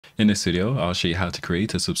In this video, I'll show you how to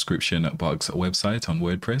create a subscription box website on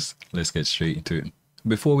WordPress. Let's get straight into it.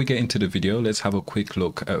 Before we get into the video, let's have a quick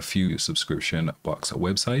look at a few subscription box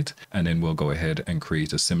websites, and then we'll go ahead and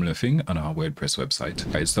create a similar thing on our WordPress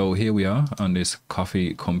website. Right, so here we are on this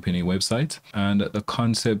coffee company website, and the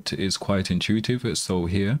concept is quite intuitive. So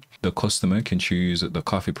here, the customer can choose the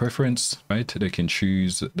coffee preference, right? They can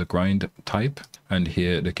choose the grind type, and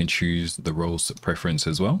here they can choose the roast preference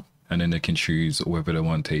as well. And then they can choose whether they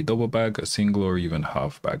want a double bag, a single, or even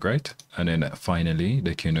half bag, right? And then finally,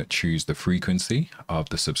 they can choose the frequency of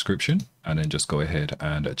the subscription and then just go ahead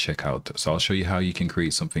and check out. So I'll show you how you can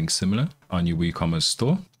create something similar on your WooCommerce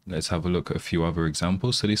store. Let's have a look at a few other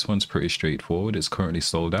examples. So this one's pretty straightforward. It's currently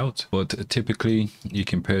sold out, but typically you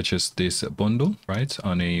can purchase this bundle, right,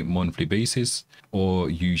 on a monthly basis, or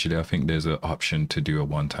usually I think there's an option to do a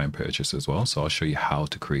one-time purchase as well. So I'll show you how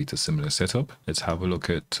to create a similar setup. Let's have a look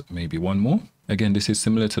at maybe one more. Again, this is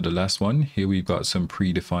similar to the last one. Here we've got some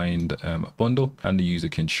predefined bundle, and the user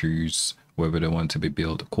can choose whether they want to be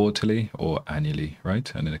billed quarterly or annually,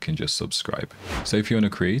 right? And then they can just subscribe. So if you want to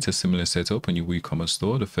create a similar setup on your WooCommerce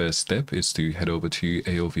store, the first step is to head over to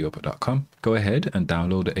aovup.com. Go ahead and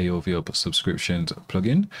download the AOVUp subscriptions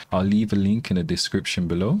plugin. I'll leave a link in the description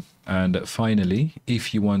below. And finally,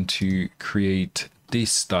 if you want to create this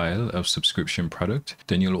style of subscription product,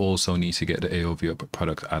 then you'll also need to get the AOVUp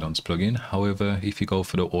product add-ons plugin. However, if you go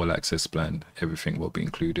for the all access plan, everything will be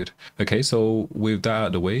included. Okay, so with that out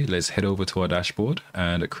of the way, let's head over to our dashboard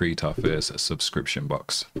and create our first subscription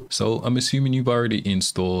box. So I'm assuming you've already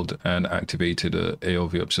installed and activated the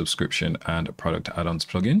AOVUp subscription and product add-ons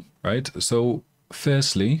plugin, right? So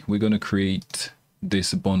firstly, we're going to create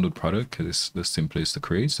this bundled product because it's the simplest to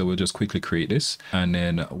create. So we'll just quickly create this, and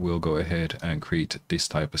then we'll go ahead and create this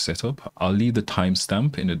type of setup. I'll leave the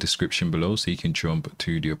timestamp in the description below so you can jump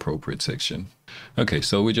to the appropriate section. Okay,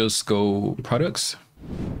 so we just go products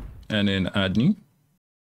and then add new.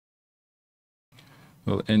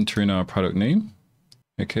 We'll enter in our product name.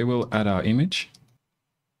 Okay, we'll add our image.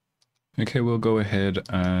 Okay, we'll go ahead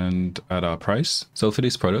and add our price. So for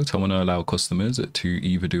this product, I want to allow customers to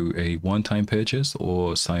either do a one-time purchase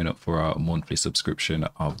or sign up for our monthly subscription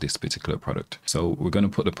of this particular product. So we're going to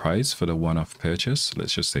put the price for the one-off purchase.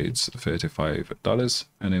 Let's just say it's $35,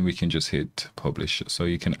 and then we can just hit publish. So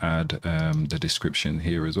you can add the description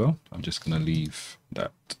here as well. I'm just going to leave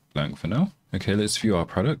that blank for now. Okay, let's view our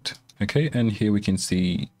product. Okay, and here we can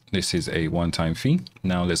see this is a one-time fee.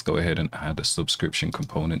 Now let's go ahead and add a subscription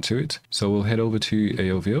component to it. So we'll head over to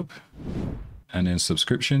AOVUp and then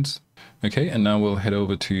subscriptions. Okay, and now we'll head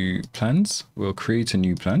over to plans. We'll create a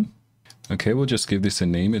new plan. Okay, we'll just give this a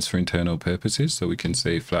name. It's for internal purposes. So we can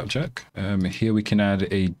say Flapjack. Here we can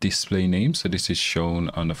add a display name. So this is shown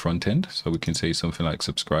on the front end. So we can say something like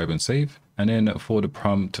subscribe and save. And then for the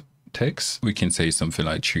prompt text, we can say something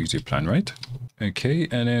like choose your plan, right? Okay,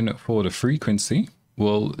 and then for the frequency,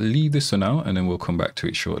 we'll leave this for now, and then we'll come back to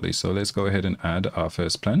it shortly. So let's go ahead and add our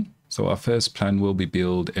first plan. So our first plan will be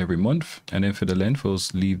billed every month. And then for the length, we'll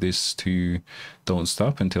leave this to don't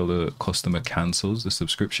stop until the customer cancels the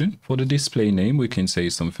subscription. For the display name, we can say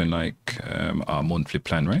something like our monthly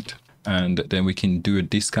plan, right? And then we can do a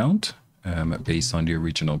discount based on the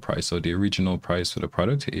original price. So the original price for the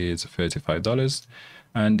product is $35.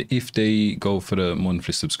 And if they go for the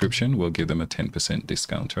monthly subscription, we'll give them a 10%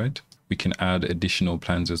 discount, right? We can add additional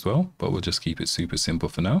plans as well, but we'll just keep it super simple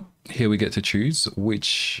for now. Here we get to choose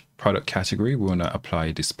which product category we want to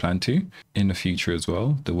apply this plan to. In the future as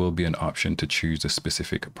well, there will be an option to choose a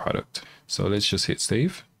specific product. So let's just hit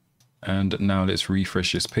save. And now let's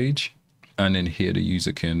refresh this page. And then here the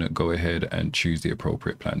user can go ahead and choose the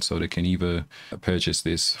appropriate plan. So they can either purchase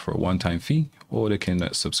this for a one-time fee, or they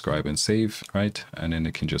can subscribe and save, right? And then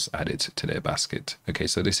they can just add it to their basket. Okay,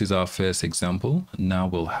 so this is our first example. Now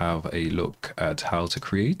we'll have a look at how to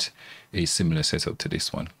create a similar setup to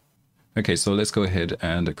this one. Okay, so let's go ahead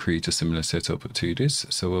and create a similar setup to this.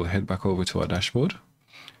 So we'll head back over to our dashboard.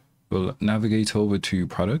 We'll navigate over to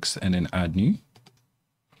products and then add new.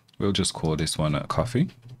 We'll just call this one coffee.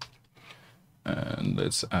 And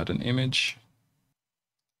let's add an image.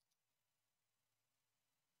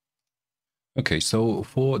 Okay, so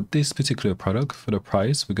for this particular product, for the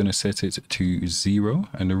price, we're going to set it to $0.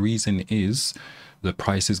 And the reason is the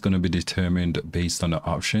price is going to be determined based on the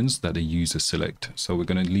options that the user select. So we're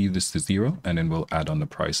going to leave this to 0, and then we'll add on the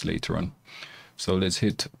price later on. So let's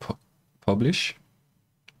hit publish.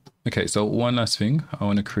 Okay, so one last thing. I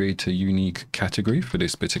want to create a unique category for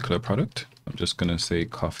this particular product. I'm just going to say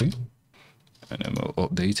coffee. And then we'll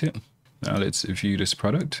update it. Now let's view this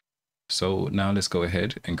product. So now let's go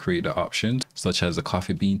ahead and create the options such as the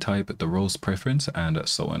coffee bean type, the roast preference, and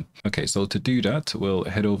so on. Okay, so to do that, we'll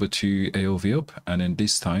head over to AOV Up, and then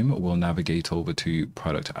this time we'll navigate over to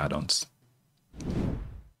product add-ons.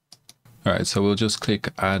 All right, so we'll just click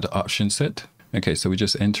add option set. Okay, so we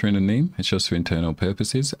just enter in the name. It's just for internal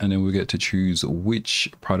purposes. And then we get to choose which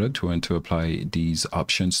product we want to apply these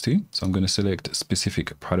options to. So I'm going to select a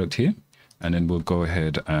specific product here. And then we'll go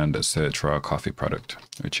ahead and search for our coffee product,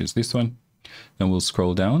 which is this one. Then we'll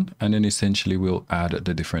scroll down, and then essentially we'll add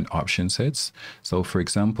the different option sets. So for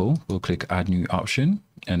example, we'll click add new option,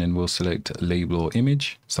 and then we'll select label or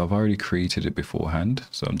image. So I've already created it beforehand.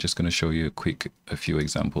 So I'm just going to show you a few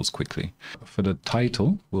examples quickly. For the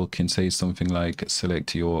title, we can say something like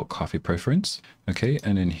select your coffee preference. Okay.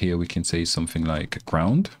 And then here we can say something like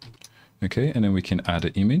ground. Okay. And then we can add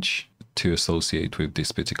an image to associate with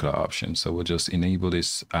this particular option. So we'll just enable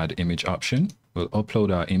this add image option. We'll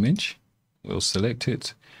upload our image. We'll select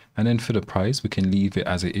it. And then for the price, we can leave it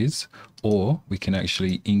as it is, or we can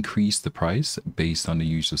actually increase the price based on the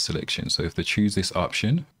user selection. So if they choose this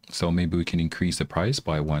option, so maybe we can increase the price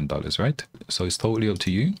by $1, right? So it's totally up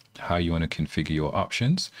to you how you want to configure your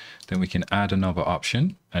options. Then we can add another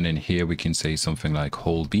option. And then here we can say something like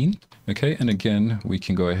whole bean. Okay. And again, we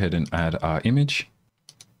can go ahead and add our image.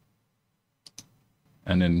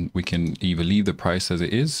 And then we can either leave the price as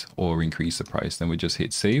it is or increase the price. Then we just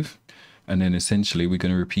hit save. And then essentially we're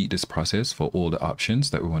going to repeat this process for all the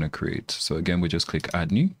options that we want to create. So again, we just click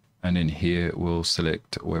add new. And then here we'll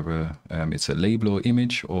select whether it's a label or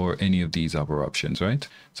image or any of these other options, right?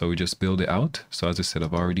 So we just build it out. So as I said,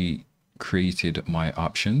 I've already created my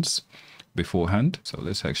options beforehand. So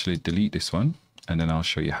let's actually delete this one. And then I'll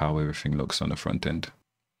show you how everything looks on the front end.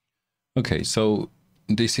 Okay, so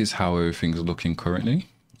this is how everything's looking currently.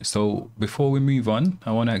 So before we move on,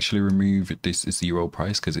 I want to actually remove this zero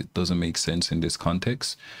price because it doesn't make sense in this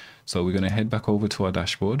context. So we're going to head back over to our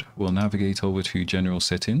dashboard. We'll navigate over to general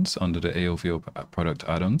settings under the AOV product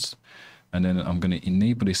add-ons. And then I'm going to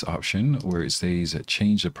enable this option where it says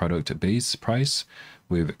change the product base price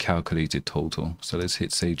with calculated total. So let's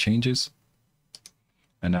hit save changes.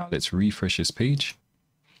 And now let's refresh this page.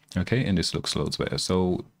 Okay, and this looks loads better.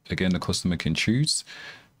 So again, the customer can choose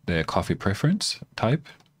their coffee preference type.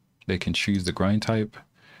 They can choose the grind type.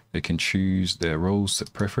 They can choose their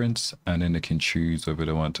roast preference, and then they can choose whether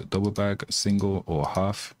they want a double bag, single, or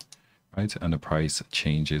half, right? And the price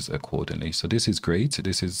changes accordingly. So this is great.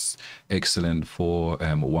 This is excellent for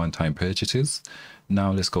one-time purchases.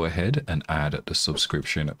 Now let's go ahead and add the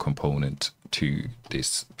subscription component to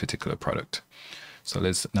this particular product. So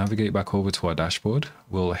let's navigate back over to our dashboard.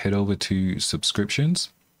 We'll head over to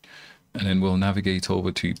subscriptions, and then we'll navigate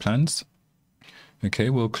over to plans.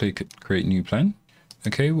 Okay, we'll click create new plan.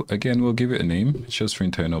 Okay, again, we'll give it a name. It's just for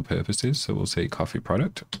internal purposes. So we'll say coffee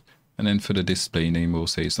product. And then for the display name, we'll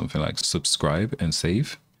say something like subscribe and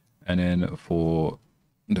save. And then for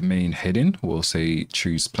the main heading, we'll say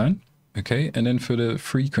choose plan. Okay, and then for the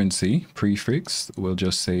frequency prefix, we'll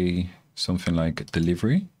just say something like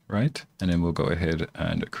delivery, right? And then we'll go ahead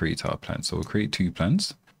and create our plan. So we'll create two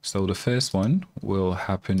plans. So the first one will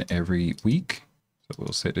happen every week. So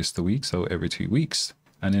we'll set this to week, so every 2 weeks.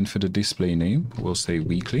 And then for the display name, we'll say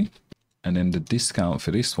weekly. And then the discount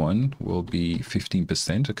for this one will be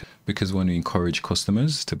 15% because we want to encourage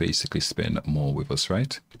customers to basically spend more with us,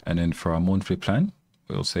 right? And then for our monthly plan,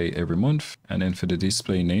 we'll say every month. And then for the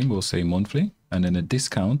display name, we'll say monthly. And then the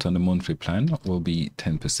discount on the monthly plan will be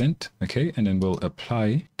 10%. Okay. And then we'll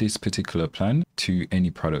apply this particular plan to any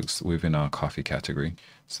products within our coffee category.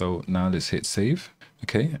 So now let's hit save.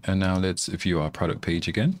 Okay. And now let's view our product page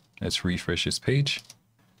again. Let's refresh this page.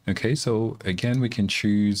 Okay, so again, we can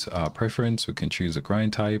choose our preference. We can choose a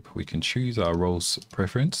grind type. We can choose our roast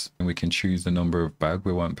preference, and we can choose the number of bag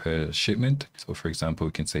we want per shipment. So for example,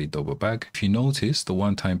 we can say double bag. If you notice, the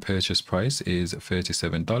one-time purchase price is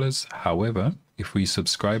 $37. However, if we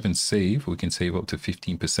subscribe and save, we can save up to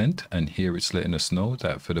 15%. And here it's letting us know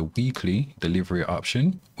that for the weekly delivery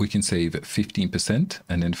option, we can save 15%.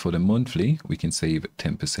 And then for the monthly, we can save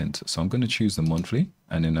 10%. So I'm going to choose the monthly,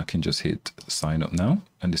 and then I can just hit sign up now,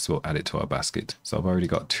 and this will add it to our basket. So I've already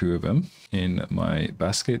got 2 of them in my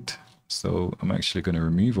basket. So I'm actually going to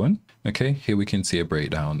remove one. Okay, here we can see a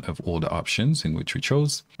breakdown of all the options in which we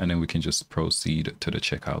chose, and then we can just proceed to the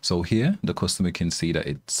checkout. So here the customer can see that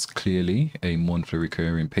it's clearly a monthly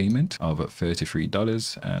recurring payment of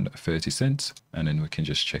 $33.30, and then we can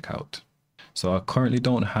just check out. So I currently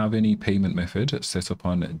don't have any payment method set up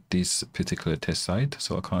on this particular test site,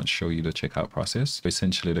 so I can't show you the checkout process. But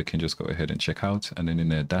essentially, they can just go ahead and check out, and then in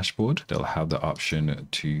their dashboard, they'll have the option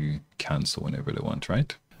to cancel whenever they want,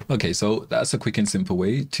 right? Okay, so that's a quick and simple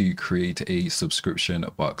way to create a subscription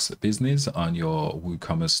box business on your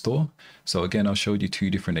WooCommerce store. So again, I've showed you two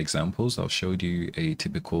different examples. I've showed you a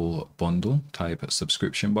typical bundle type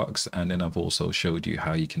subscription box, and then I've also showed you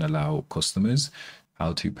how you can allow customers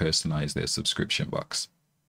how to personalize their subscription box.